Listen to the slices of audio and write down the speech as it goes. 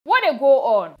I go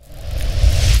on,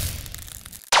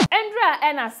 Andra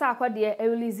and Sarkodie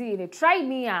releasing try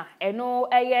me and no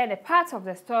a part of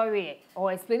the story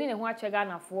or explaining what you're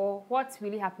gonna for what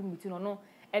really happened between no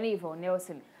and Yvonne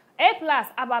Nelson. A+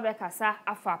 ababekasa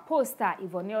afa poster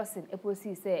Yvonne Nelson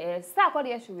eposi say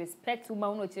Sarkodie should respect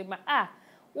woman no chema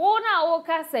wona wo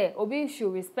ka say obi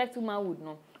should respect woman would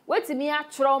no wetimi a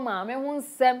trauma me hu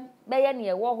nsem beye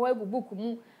ne wo ho ebubuku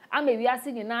mu amawi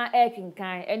ase nyina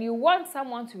ekinkan and you want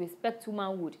someone to respect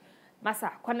womanhood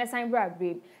masa konesan bra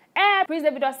babe Prince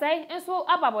David Osei enso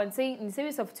ababonten in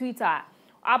series of Twitter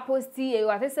I post e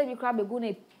what say we crab go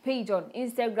na page on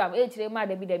Instagram chire ma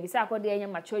David Sarkodie enya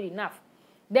mature enough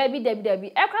David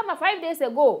ekra 5 days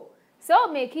ago so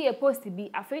make a post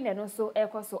be afraid no so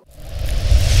ekoso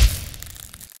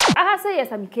I say yes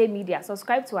SammyKay Media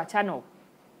subscribe to our channel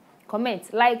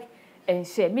comment like and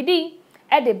share midi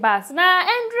at the bus na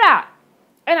Andra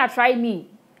and I try me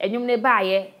enyum ne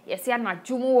baaye yes ya na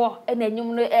dwumwo and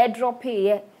enyum no airdrop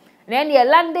here then the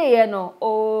land there no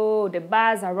oh the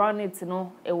bars around it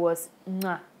no it was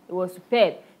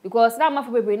superb because na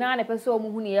mafo bebre na na person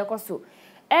omu hu ne yekoso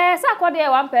Sarkodie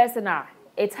one person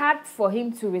it's hard for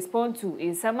him to respond to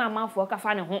is some man for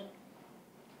kafa ne ho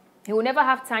he will never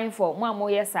have time for mo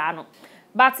yes no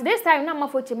but this time na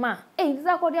mafo chima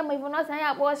Sarkodie ma Yvonne Nelson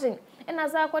ya abortion and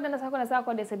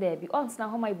Sarkodie said there be on na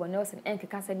ho ma Yvonne Nelson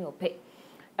enkeka se ne ope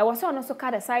I was on also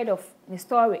cut the side of the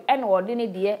story and ordinary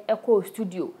dear echo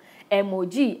studio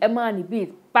emoji emani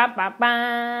beat pam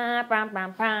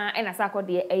and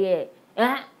Sarkodie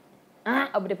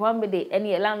of the pombe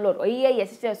any landlord or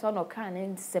yes son or can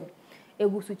and sem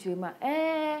egusu chima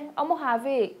omo have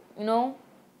it you know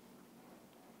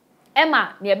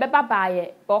Emma near beba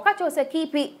baye but catch us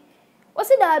keep it o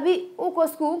si da bi uko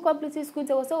school complete school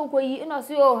te so uko yi no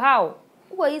see oh how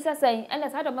uko yi say and the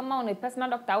side of mama on personal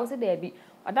doctor o si there bi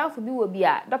adamfo bi wo bi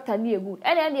a doctor ni good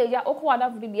and then ya uko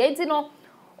adamfo bi enti no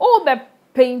o be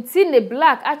painting the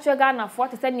black actually Ghana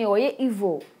 40 say ne o ye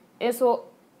evil so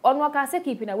on can say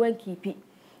keeping a when keep it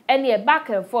and ye back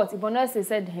and forth Yvonne Nelson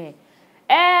said hey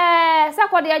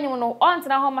Sarkodie anyum no on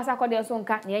na ho ma Sarkodie so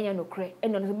nka ne enya no kre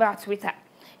and no be Twitter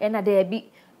and na there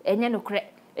be enya no kre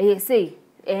say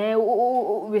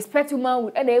respect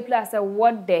womanhood and A+ say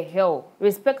what the hell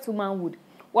respect womanhood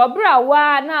wa bra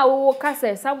wa na wo ka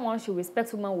say someone should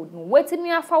respect womanhood no wetimi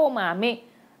afa wo ma me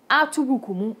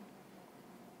atubuku mu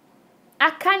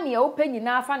aka ne open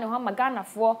nyina afa ne ho ma Ghana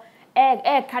for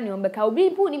can you make how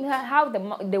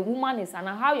the woman is and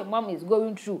how your mom is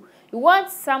going through. You want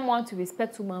someone to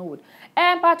respect womanhood.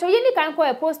 But you can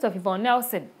call a post of Yvonne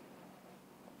Nelson.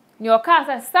 Your car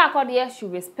says Sarkodie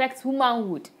should respect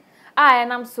womanhood.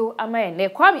 And I'm so amen. They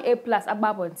call me A+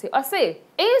 abab0r.tion. Or say,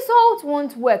 insult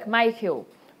won't work, Michael.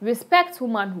 Respect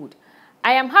womanhood.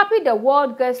 I am happy the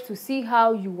world gets to see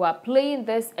how you are playing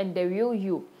this and the real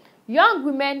you. Young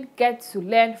women get to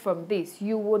learn from this.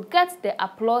 You would get the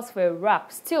applause for a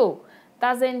rap. Still,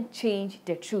 doesn't change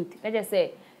the truth. Let's just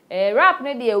say, rap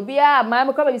ne dey obi a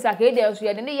ma come be sake dey so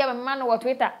ye dey ya man no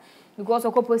Twitter because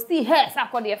o ko posti hey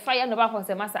Sarkodie fire no ba for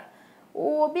se masa.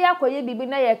 Obi akoye bibi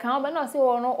na ye kan be no say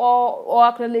o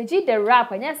acknowledge the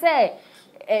rap and say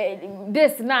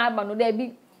this na ba no dey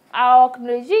bi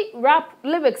acknowledge rap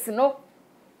lyrics no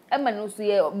Emma no so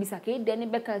ye be sake dey ni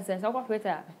be kan sense o ko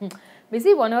Twitter. Me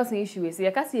see one else issue is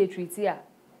you can see a treat here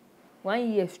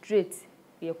 1 year straight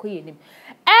you koye nim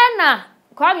na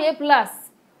come A+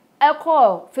 e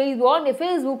call Facebook on the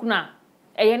Facebook na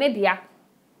eye ne dia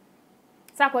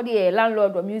Sarkodie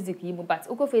landlord or music yi mu but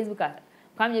uko Facebook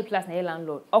come A+ na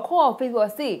landlord o call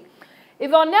Facebook say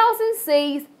Yvonne Nelson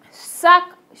says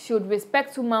Sark should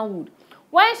respect womanhood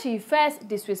when she first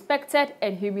disrespected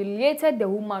and humiliated the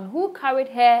woman who carried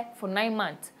her for 9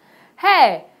 months.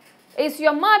 Hey, is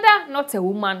your mother not a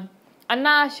woman? And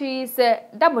now she is a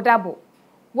double.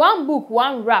 One book,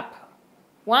 one rap.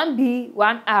 1B,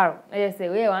 1R. I say,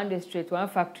 we one district, one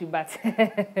factory, but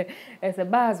it's a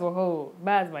bars for whole.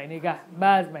 Bars, my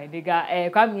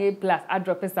nigga. Come here, plus, I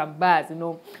drop some bars, you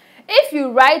know. If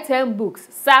you write 10 books,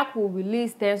 Sark will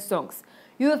release 10 songs.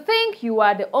 You think you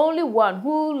are the only one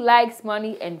who likes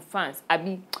money and fans.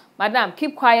 Abi, madam,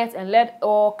 keep quiet and let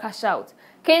all cash out.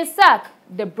 King Sark,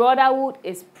 the brotherhood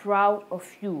is proud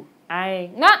of you.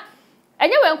 Aye. Na,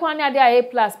 enye we nkwan ade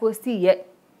A+ posti ye.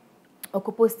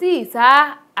 Oko posti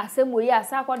sa asemo ye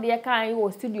Sarkodie kan wo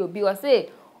studio bi o say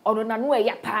ono na no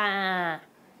eya pa.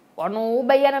 Ono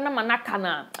be ye na manaka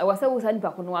na. E wo say wo sa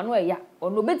nipa ko no ano eya.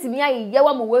 Ono betimi aye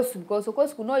wa mo wesu because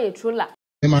okosku no ye trola.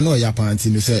 E ma no eya pa anti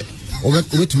no say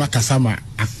obetuma kasama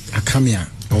akamia.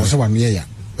 O say wa no eya.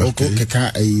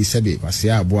 Keka Sebi,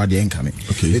 Masia, Boa the Enkame.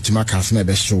 Let my cast me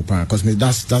best show pan, because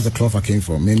that's the cloth I came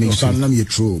from. Maybe son, I'm your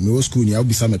true. Me was school, I'll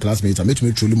be some classmates. I met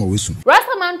me truly more wisdom.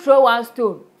 Rastaman throw one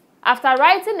stone. After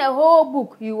writing a whole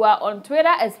book, you are on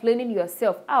Twitter explaining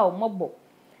yourself. Oh, mobile.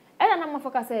 And I'm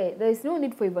going to say there is no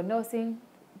need for Yvonne Nelson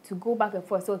to go back and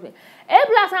forth. So,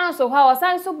 a so how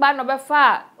I so bad number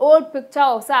far old picture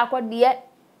of Sarkodie.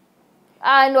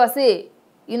 I know say,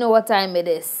 you know what time it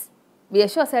is. Be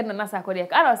sure said no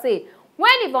Sarkodie. I say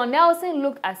when Yvonne Nelson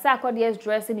looked at Sarkodie's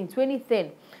dressing in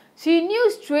 2010, she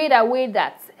knew straight away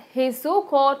that his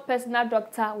so-called personal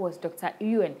doctor was Dr.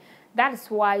 Yvonne.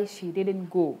 That's why she didn't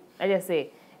go. I just say,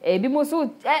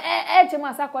 Bimosu,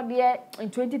 Sarkodie in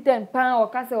 2010, pan or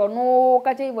Castle or no,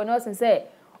 catch Yvonne Nelson say,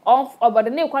 off about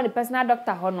the name called the personal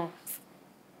doctor, honor.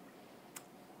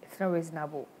 It's not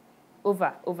reasonable.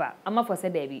 Over. I'm not for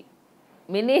said Debbie.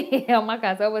 Many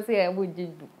Americans always say I would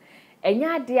do. And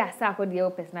ya dear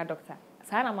Sarkodie personal doctor.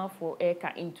 Sana for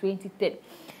Eka in 2010.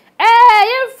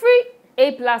 You're free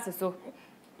A+ so.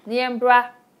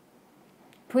 Niembra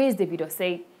Prince David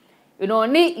Osei. You know,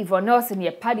 Yvonne Nelson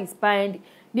your party spine.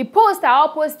 The post I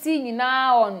posting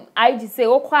now on IG say,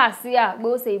 oh, Kwasia,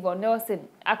 go say Yvonne Nelson.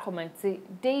 I comment say,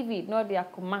 David, not the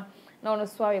Akoma. No,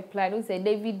 sorry, reply. Don't say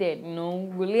David dead. No,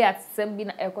 really at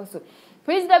Sembina Echo so.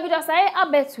 Prince David Osei, I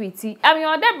bet sweetie. I'm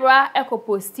your Deborah Echo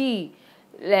Posty.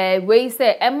 Where he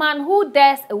say, a man who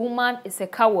dares a woman is a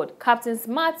coward. Captain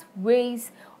Smart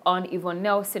weighs on Yvonne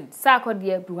Nelson.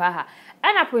 Sarkodie Bruhaha.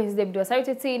 And a Prince David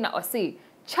Osei na say,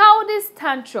 childish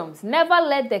tantrums. Never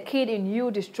let the kid in you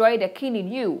destroy the king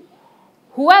in you.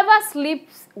 Whoever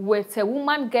sleeps with a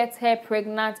woman gets her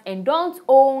pregnant and don't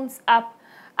owns up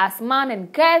as man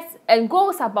and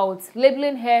goes about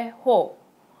labeling her whore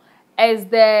as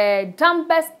the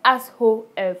dumbest asshole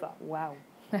ever. Wow.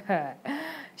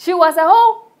 She was a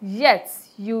hoe, yet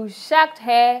you shagged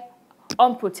her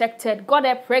unprotected, got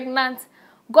her pregnant.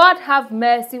 God have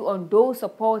mercy on those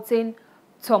supporting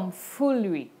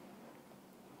tomfoolery.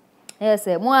 Yes,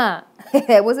 moi.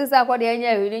 Was this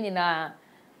Sarkodie na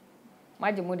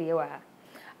Majimudi ewa.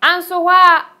 And so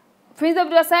Prince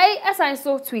David Osei assign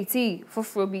so tweety for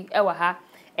Frobi ewa ha.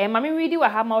 And Mami Reedy wa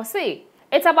ha mau say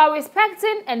it's about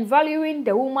respecting and valuing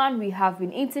the woman we have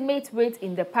been intimate with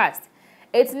in the past.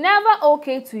 It's never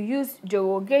okay to use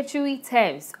derogatory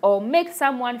terms or make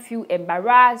someone feel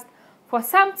embarrassed for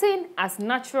something as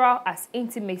natural as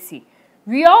intimacy.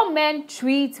 Real men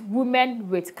treat women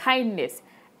with kindness,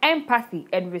 empathy,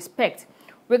 and respect.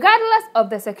 Regardless of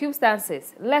the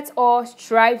circumstances, let's all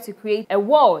strive to create a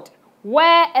world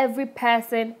where every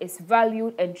person is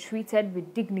valued and treated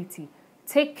with dignity.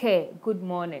 Take care. Good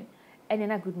morning. And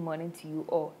then a good morning to you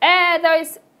all. There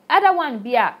is other one,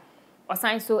 Bia. Or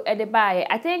sign so at the buy.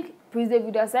 I think Prince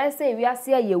David Osei say we are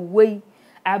see a way.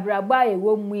 Abraba a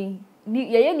way.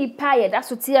 Ni pie.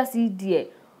 That's what TSC dear.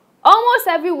 Almost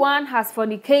everyone has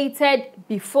fornicated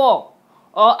before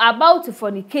or about to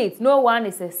fornicate. No one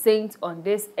is a saint on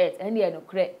this earth. And they are no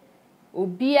correct.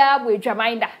 Obia we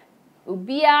Jamainda.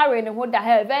 Obia we no hold the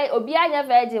hell. Obia ya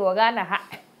virgin wagana ha.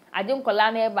 I don't call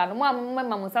an eba. No more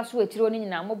mamma sasu a chironi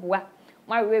na mobua.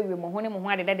 My way we mohone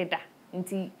mohade da.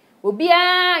 Inti.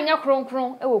 Obia anya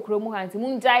kron e wo kromu ha nti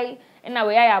munjai na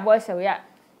we ya boy se we ya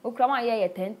okrama ya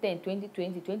 10 20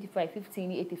 20 25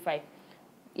 15 85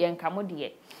 yen kamo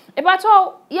de e ba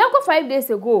to yen ko 5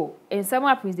 days ago in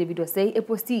Sammy Prince David Osei e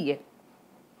posti ye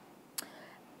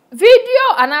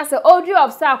video and as audio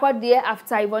of Sarkodie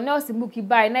after Yvonne Nelson bookie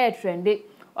buy na e trende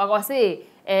o go say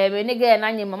me nige na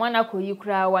anye mama na koyi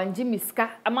kra wanji miska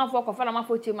amafo ko fa na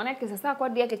amafo che mana kese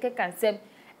Sarkodie keke kansem.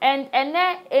 And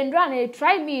then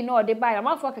try me no they buy. I'm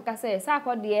not for say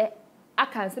Sarkodie I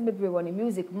can say baby on the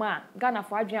music man Ghana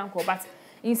for Adrian but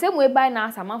in same way by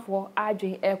now some for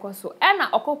Adrian Echo so and I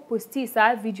posti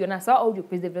sa video na sa audio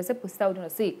Prince David Osei post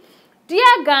out say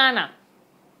dear Ghana,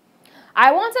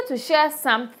 I wanted to share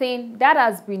something that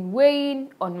has been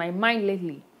weighing on my mind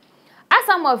lately. As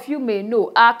some of you may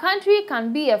know, our country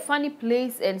can be a funny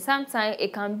place and sometimes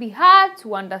it can be hard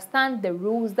to understand the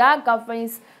rules that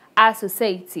governs our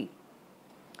society.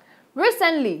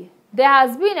 Recently, there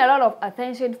has been a lot of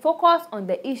attention focused on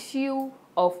the issue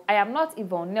of I Am Not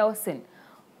Yvonne Nelson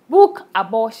book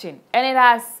abortion, and it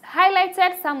has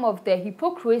highlighted some of the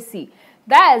hypocrisy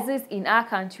that exists in our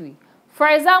country. For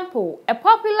example, a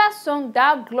popular song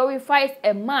that glorifies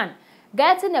a man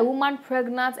getting a woman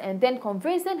pregnant and then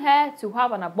convincing her to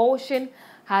have an abortion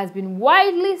has been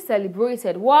widely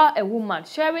celebrated, while a woman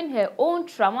sharing her own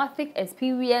traumatic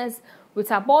experience with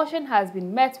abortion has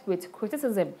been met with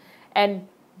criticism and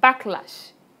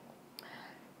backlash.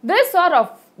 This sort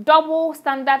of double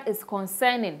standard is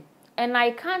concerning, and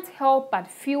I can't help but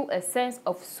feel a sense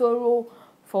of sorrow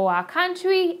for our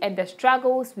country and the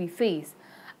struggles we face.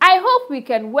 I hope we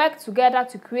can work together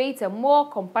to create a more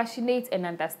compassionate and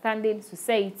understanding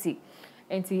society.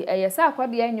 Enti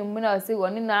Sarkodie Yvonne Nelson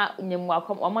woni na nyemu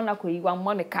akom omana koyi wan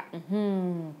Monica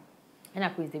na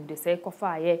David Osei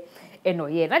kofa ye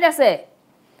enoye na just say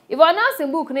Yvonne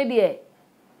Nelson book ne de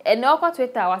ene okọ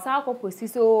Twitter wasa akọ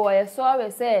so oye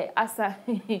sorry say asa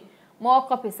more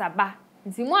copies aba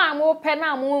nti mo amu pe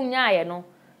na amu nya ye no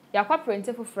yakwa print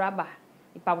foforo aba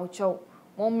ipabocho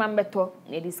mo mambeto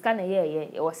na diska na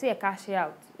ye was say cash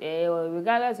out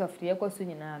regardless of the ekosu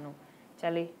nyina no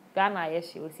chale Ghana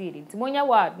yes she was eating. Timonya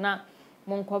word na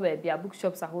monko baby a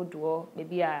bookshops ahodo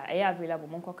baby a available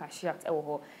monko cash out e wo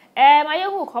ho. My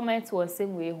who comment on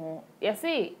same way ho. You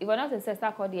see, if not a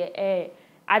sister called the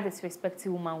add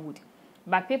disrespectful womanhood.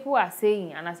 But people are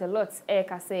saying, and as a lot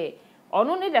can say,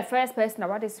 only the first person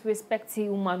about disrespectful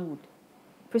womanhood.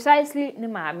 Precisely ni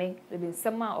mame within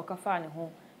summer or kafa ne ho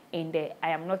in the I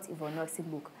am not Yvonne Nelson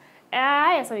book.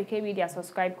 I SammyKay Media,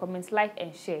 subscribe, comment, like,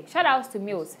 and share. Shout outs to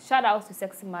Mills, shout outs to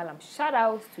Sexy Malam, shout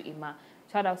outs to Ima,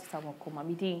 shout outs to Samokoma,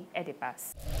 Midi,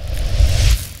 Edibas.